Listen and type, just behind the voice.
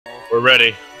We're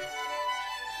ready.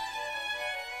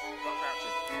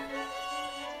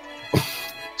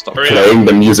 Stop playing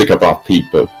the music about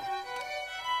people.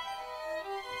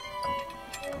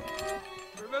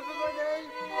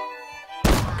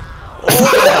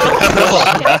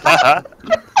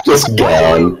 Just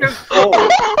gone.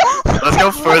 Let's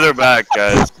go further back,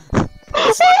 guys.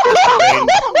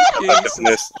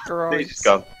 Jesus Christ.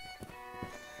 Gone.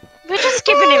 We're just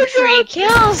giving him 3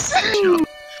 kills. Jesus.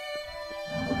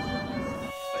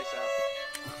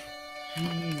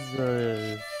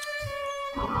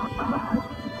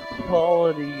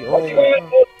 Quality.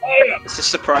 Oh. This is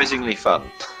surprisingly fun.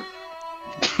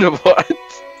 What?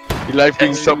 You like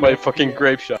being stopped by a fucking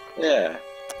grape shot? Yeah.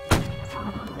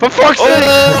 For fuck's sake!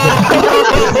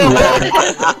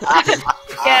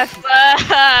 Yeah, fuck.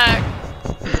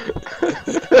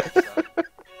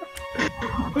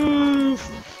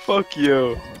 Fuck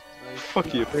you.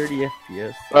 Fuck you. 30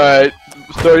 FPS. Alright,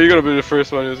 so you're gonna be the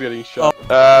first one who's getting shot.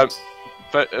 Sorry,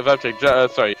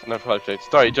 not Flapjack.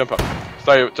 Sorry, jump up.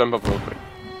 Sorry, jump up real quick.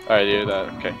 Alright, do that,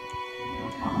 okay.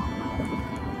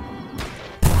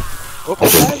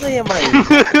 Why am I?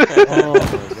 Oh my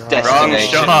god. Wrong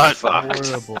shot.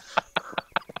 Horrible.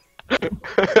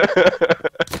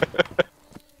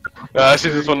 I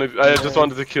just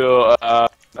wanted to kill, I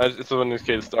just wanted to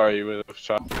kill Starry with a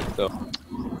shot, so.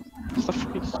 Stop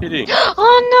fucking cheating.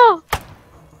 Oh no!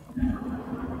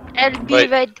 I'll be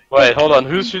right. Wait, hold on,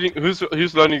 who's shooting, who's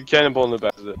loading the cannonball in the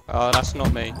back of it? Oh, that's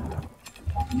not me.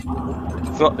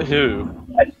 It's not who?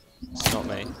 It's not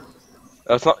me.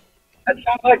 That's not. That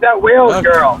sounds like that whale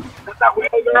girl. That's that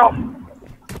whale girl.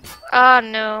 Oh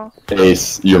no.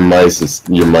 Ace, your mic is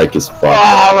fucked.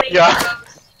 Oh my god!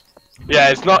 Yeah,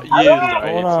 it's not you, right?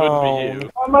 It wouldn't be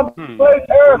you. I'm up to place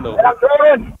here, and I'm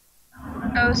driving.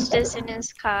 Ghost is in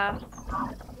his car.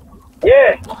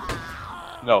 Yeah.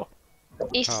 No.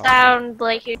 You sound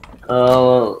like you.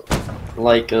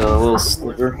 Like a little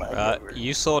sliver.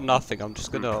 You saw nothing. I'm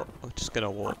just gonna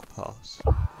walk past.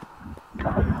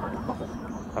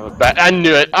 I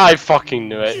knew it. I fucking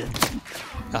knew it.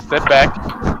 Step back.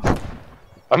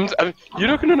 You're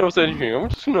not gonna notice anything. I'm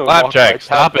just gonna. Flapjack,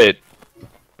 stop it.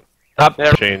 Stop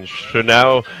there. Change. So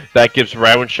now that gives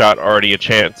round shot already a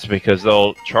chance because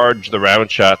they'll charge the round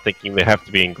shot thinking they have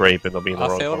to be in grape and they'll be in the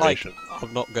wrong formation. Like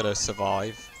I'm not gonna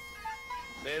survive.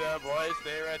 Stay there, boys.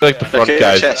 Stay right Like the front Look at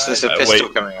guys. your chest. There's a pistol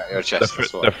coming out your chest.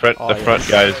 The front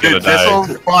guy is gonna die. This will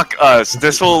fuck us.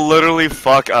 This will literally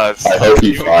fuck us. I hope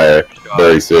you fire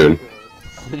very soon.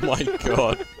 Oh my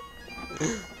god.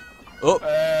 Oh.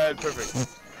 Perfect.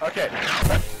 Okay.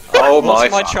 Oh What's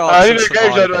my my. chance? I need a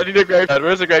grape shot. I need a grape shot.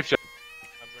 Where's the grape shot?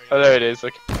 Oh, there it is.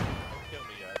 Okay.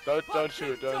 Don't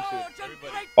shoot. Don't shoot.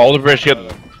 All the British get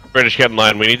in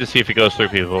line. We need to see if it goes through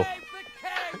people.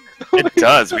 It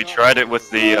does. We tried it with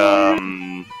the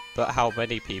But how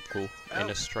many people in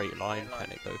a straight line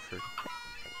can it go through?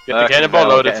 Get the cannonball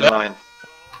loaded, Get in sir. line.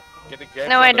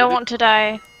 No, I don't want to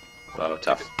die. Oh,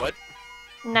 tough. What?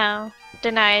 No.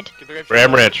 Denied.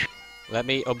 Ram Ranch. Let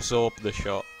me absorb the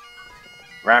shot.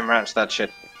 Ram ranch that shit.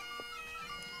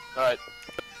 Alright.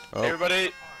 Oh.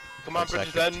 Everybody, come on, 1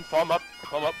 British second. then. Form up.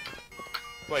 Form up.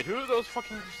 Wait, who are those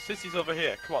fucking sissies over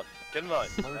here? Come on, get in line.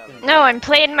 No, I'm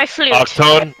playing my flute.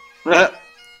 Oxtone.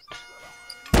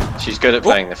 She's good at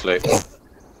playing the flute.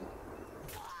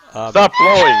 Stop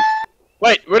blowing!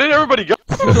 Wait, where did everybody go?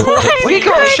 We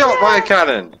got shot by a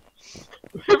cannon!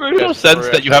 There's no sense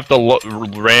that you have to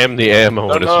ram the ammo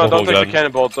No, in a no, swivel don't take gun. the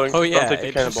cannonball. Don't, Oh yeah, don't take the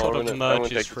it just cannonball. sort of I'm gonna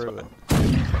merges take through this it.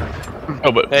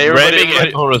 Oh, but Hey, ramming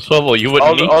everybody- ammo in a swivel, you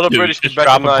wouldn't need all the to. British Just get back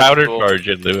drop in a line, powder people. charge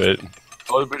into it.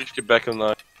 All the British get back in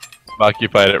line.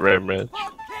 Occupied at Ram Ranch.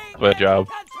 My job.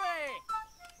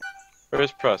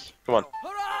 Where's Press? Come on.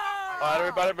 Alright,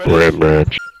 everybody, British. Ram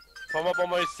Ranch. Form up on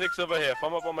my 6 over here.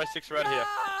 Form up on my 6 right here.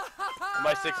 On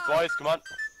my 6, boys, come on.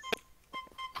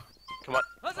 Come on.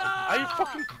 Are you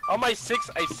fucking... On my 6,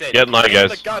 I said. Get in line, Get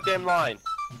guys. the goddamn line.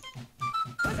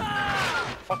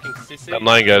 Fucking sissy. Get in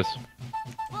line, guys.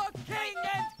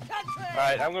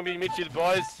 Alright, I'm gonna be meet you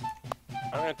boys.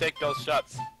 I'm gonna take those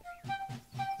shots.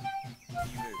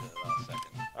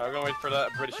 I'm gonna wait for that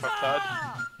British fucktard.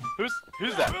 Who's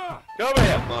that? Get over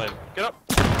here! Line. Get up!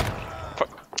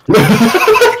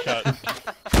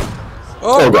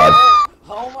 Oh god.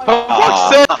 For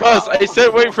fuck's sake, Buzz! I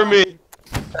said wait for me!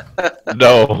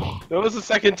 No. That was the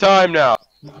second time now.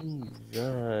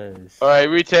 Jesus. Alright,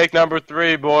 retake number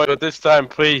 3, boy. But this time,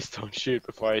 please don't shoot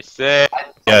before I say.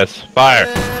 Yes. Fire.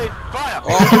 Hey, fire!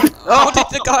 How did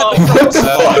the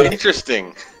guy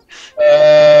Interesting.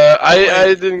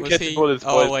 I didn't was catch he... the bullets,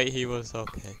 boys. Oh wait, he was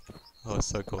okay. I was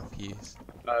so confused.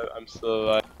 I'm still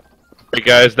alive. Alright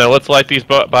guys, now let's light these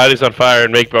bodies on fire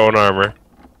and make bone armor.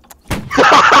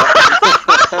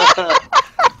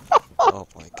 Oh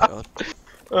my god.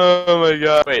 Oh my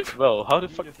god. Wait, Will, how the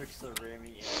fuck?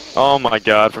 Oh my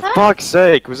god, for fuck's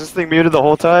sake, was this thing muted the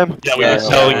whole time? Yeah, we were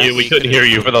telling you, we couldn't hear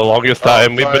you for the longest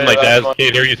time. We've been like, Daz,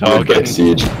 can't hear you talking.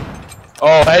 Siege.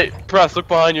 Oh, hey, Press, look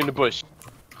behind you in the bush.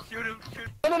 Shoot him, shoot him.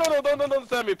 No, don't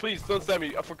stab me, please, don't stab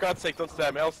me. For God's sake, don't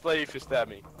stab me. I'll slay if you stab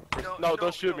me. No,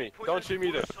 don't shoot me. Don't shoot me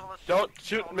either. Don't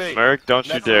shoot me. Merc, don't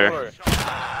you dare.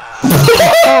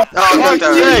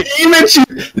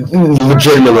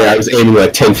 Legitimately, I was aiming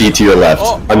like 10 feet to your left.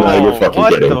 I'm not even fucking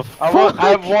kidding. I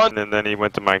have one. And then he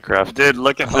went to Minecraft. Dude,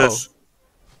 look at this.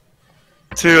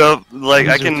 To, like,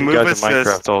 I can move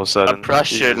assist all of a sudden.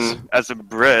 Oppression as a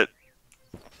Brit.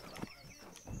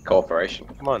 Cooperation.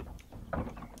 Come on.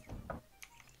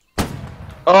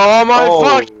 Oh my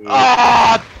fuck!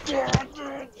 Ah!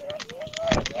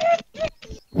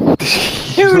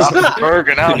 He was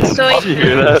burning out. So Did you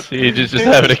hear that? Siege is just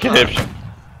having a conniption.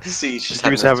 Siege just He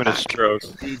was having a attack. stroke.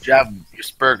 Siege, you're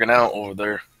spurging out over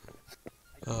there.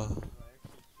 Oh.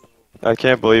 I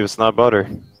can't believe it's not butter.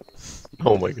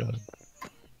 Oh my god.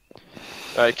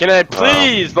 Alright, can I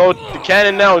please vote the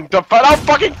cannon now? Don't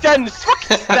fucking send this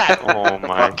fucking stat! Oh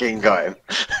my. Fucking got him.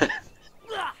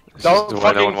 Don't why no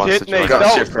fucking one wants hit to me! join. Got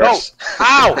No, shit first.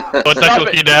 Ow! Put that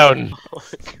cookie down.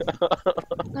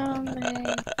 Oh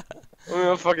man. I'm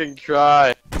gonna fucking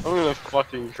cry. I'm gonna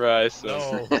fucking cry,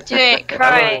 so. Do it,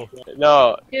 cry.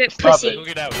 No. Do it, Stop pussy. it.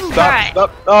 Cookie down. Cry.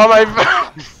 Stop. Oh my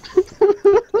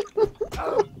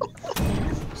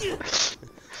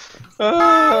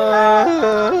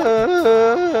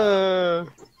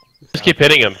Just keep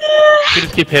hitting him. You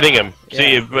just keep hitting him.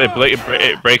 See,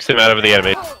 it breaks him out of the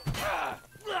animation.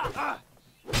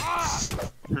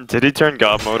 Did he turn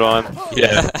God mode on?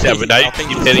 Yeah, but now you I think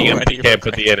keep he's hitting him. already You can't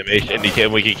put the animation.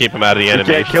 We can keep him out of the You can't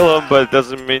animation. kill him, but it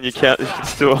doesn't mean you can't. You can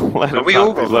still let Are him we all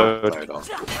not got reload. load on?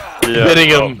 Yeah. Hitting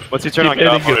him. Once you turn on Keep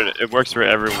God hitting mode, it works for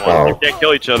everyone. Oh. You can't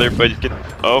kill each other, but you can.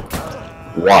 Oh,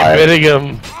 Why? Hitting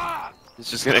him. it's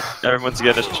just gonna. Everyone's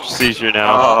getting a seizure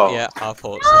now. Oh. Yeah, I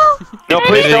thought so. No,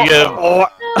 please Hitting don't. him. Oh.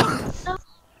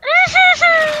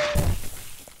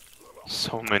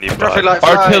 So many Traffic bugs.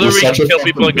 light Artillery You're can such a kill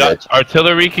people in fucking God.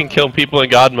 Artillery can kill people in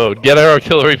God mode. Get our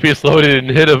artillery piece loaded and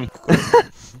hit him.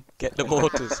 Get the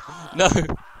mortars. No.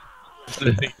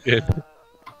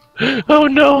 Oh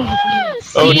no!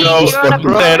 Oh See, no! you're on a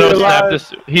Thanos snapped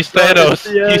this. He's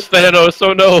Thanos. He's Thanos.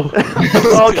 Oh no!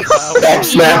 Stop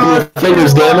snapping your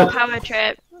fingers, damn it. power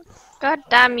trip. God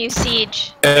damn you,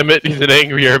 Siege. Damn it! He's an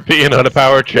angry European on a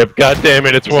power trip. God damn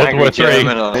it! It's He's World angry War III.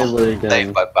 German on Really it.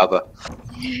 Named by Bubba.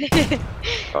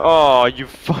 Oh, you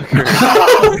fucker.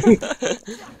 Oh,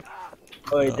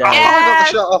 Oh, I got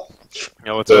the shot off.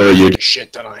 Yeah, what's up? You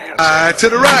Shit that I have. To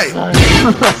the right.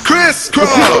 Crisscross.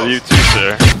 Oh, you too,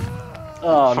 sir.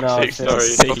 Oh no, Fuck's sake,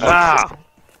 sorry. Ah!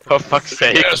 For fuck's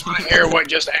sake. Just want to hear what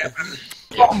just happened.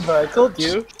 Mamba, I told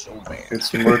you. So bad.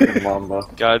 It's working, Mamba.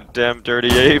 Goddamn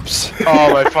dirty apes.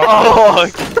 Oh my fucking. Oh,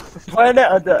 Planet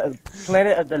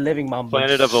of the living Mamba.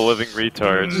 Planet of the living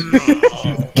retards.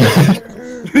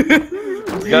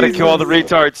 You gotta kill all the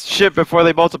retards. Shit before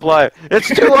they multiply. It's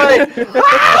too late. Stay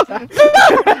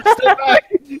back.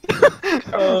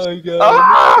 Oh my god.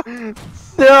 Ah!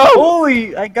 No.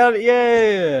 Holy, I got it.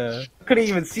 Yeah. Couldn't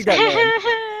even see that man.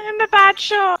 I'm a bad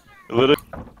shot. Literally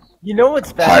You know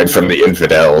what's bad? Hide from the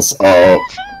infidels. Oh.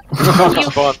 You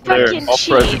spawn there. fucking I'll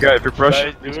press. cheat. If you're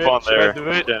pressing, Should I do you spawn it? Should I there. do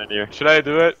it? Standing here. Should I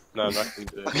do it? No, I'm not gonna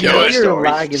do it. You know your Story.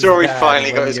 lag is Story bad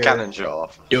finally got when his you're cannon shot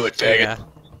off. Do it, faggot.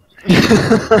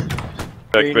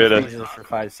 green Beta. freezes for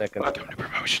 5 seconds. Welcome to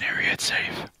promotion area. It's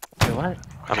safe. Wait, what?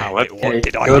 What? What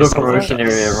did I Go to miss? promotion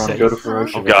area, everyone. Go to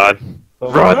promotion. Oh god.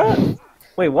 Run!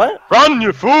 Wait, what? Run,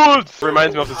 you fools!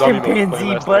 Reminds me of the zombie movie.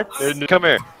 Chimpanzee butts. Come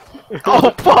here.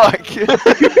 Oh fuck!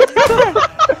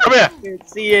 Come here! Can't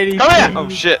see anything. Come here! Oh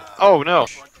shit! Oh no!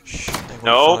 They won't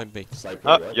No. find me.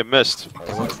 Oh, you missed.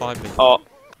 They won't find me. Oh,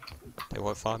 They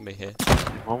won't find me here.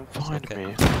 won't find Okay.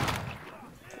 me.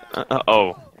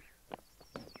 Oh.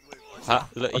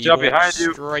 Look, Watch you out walked behind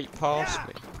you. straight past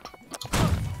me.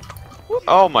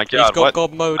 Oh my He's god! got What?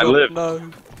 God mode I on. lived.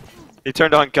 No. He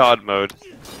turned on God mode.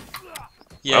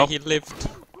 Yeah, Well. he lived.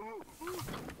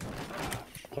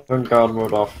 Turn God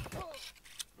mode off.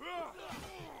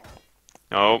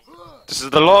 No. This is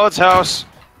the Lord's house.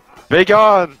 Be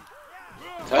gone.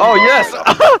 Oh yes!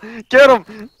 Get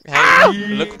him! Hey,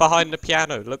 look behind the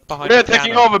piano. Look behind We're the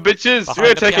taking piano. over, bitches! Behind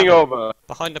We're the taking piano. over!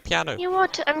 Behind the piano. You know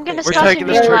what? I'm gonna We're start a taking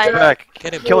new this church life. back.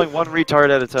 Get him. Killing one retard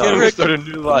at a I'm time. gonna start a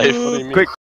new life, what do you mean? Quick.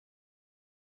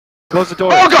 Close the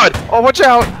door. Oh god! Oh, watch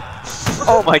out!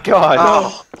 Oh my god!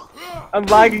 Oh. I'm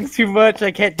lagging too much.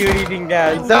 I can't do anything,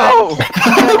 guys. No!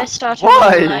 I'm gonna start a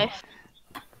Why? new life.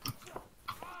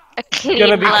 A clean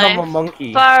Gonna become life. a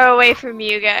monkey. Far away from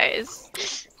you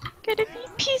guys. Gonna be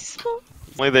peaceful.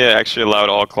 Only they actually allowed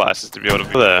all classes to be able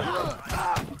to be there.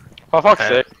 For fuck's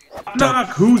sake. Knock,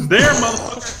 who's there,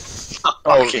 motherfucker?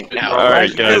 Fucking hell.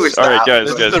 Alright, guys. Who is Alright, that?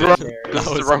 guys. This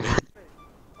is the wrong.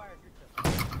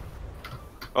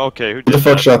 Okay, who Who the did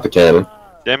fuck that? shot the cannon?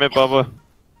 Damn it, Bubba.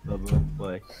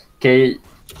 Boy. Okay,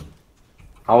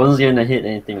 I wasn't gonna hit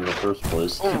anything in the first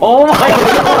place. Oh my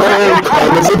god!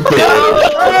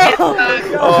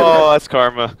 Oh, that's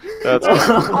karma. That's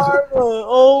karma. Karma!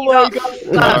 Oh my god!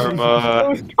 Karma. That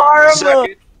was karma!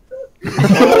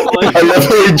 I love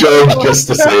how he joined just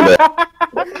to say that.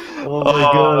 Oh my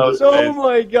god. That was Oh amazing.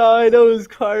 my god, that was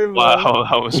karma! Wow,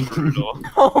 that was brutal.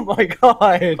 Oh my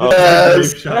god!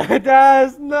 Yes.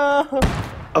 That's no!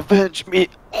 Avenge me.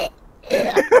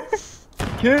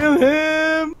 Kill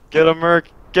him! Get him, Merc.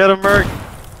 Get him, Merc.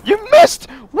 You missed!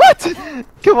 What?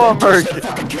 Come on, Merc.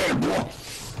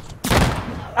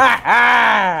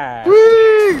 Ah!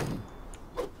 Whee!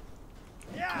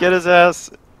 Get his ass.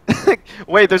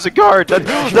 Wait, there's a guard.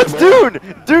 That's Dune!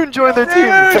 Dune joined their team!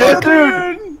 Get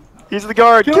Dune! He's the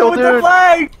guard! Kill Kill him with the Dune!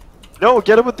 flag! No,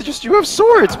 get him with the you have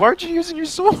swords! Why aren't you using your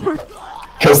sword?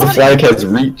 Because the flag has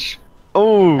reach.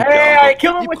 Oh, Hey, I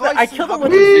killed him with the. I killed him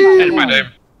with the. my name.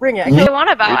 Bring it. I What do killed you want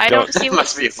about? I don't see It what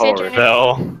must be Saturn-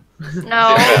 Bell.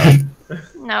 No.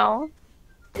 No.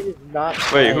 It is not.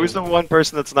 Wait, who's the one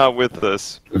person that's not with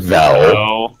us? Val.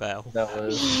 No. Val. That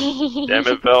was. Damn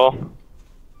it, Bell.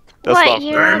 That's What? not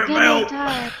You're fair. gonna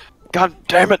die. God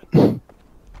damn it. God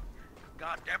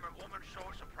damn it, woman, so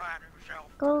surprised herself.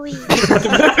 Go leave.